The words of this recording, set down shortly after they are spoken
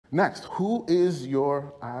Next, who is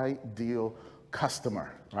your ideal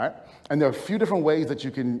customer, right? And there are a few different ways that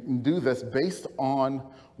you can do this based on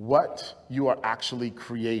what you are actually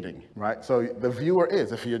creating, right? So the viewer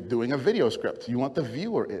is, if you're doing a video script, you want the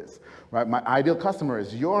viewer is, right? My ideal customer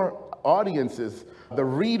is, your audience is, the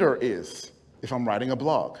reader is, if I'm writing a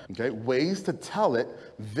blog, okay? Ways to tell it,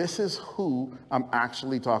 this is who I'm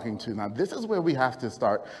actually talking to. Now, this is where we have to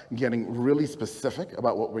start getting really specific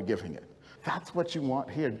about what we're giving it. That's what you want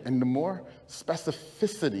here. And the more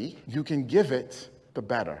specificity you can give it, the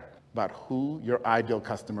better about who your ideal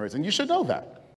customer is. And you should know that.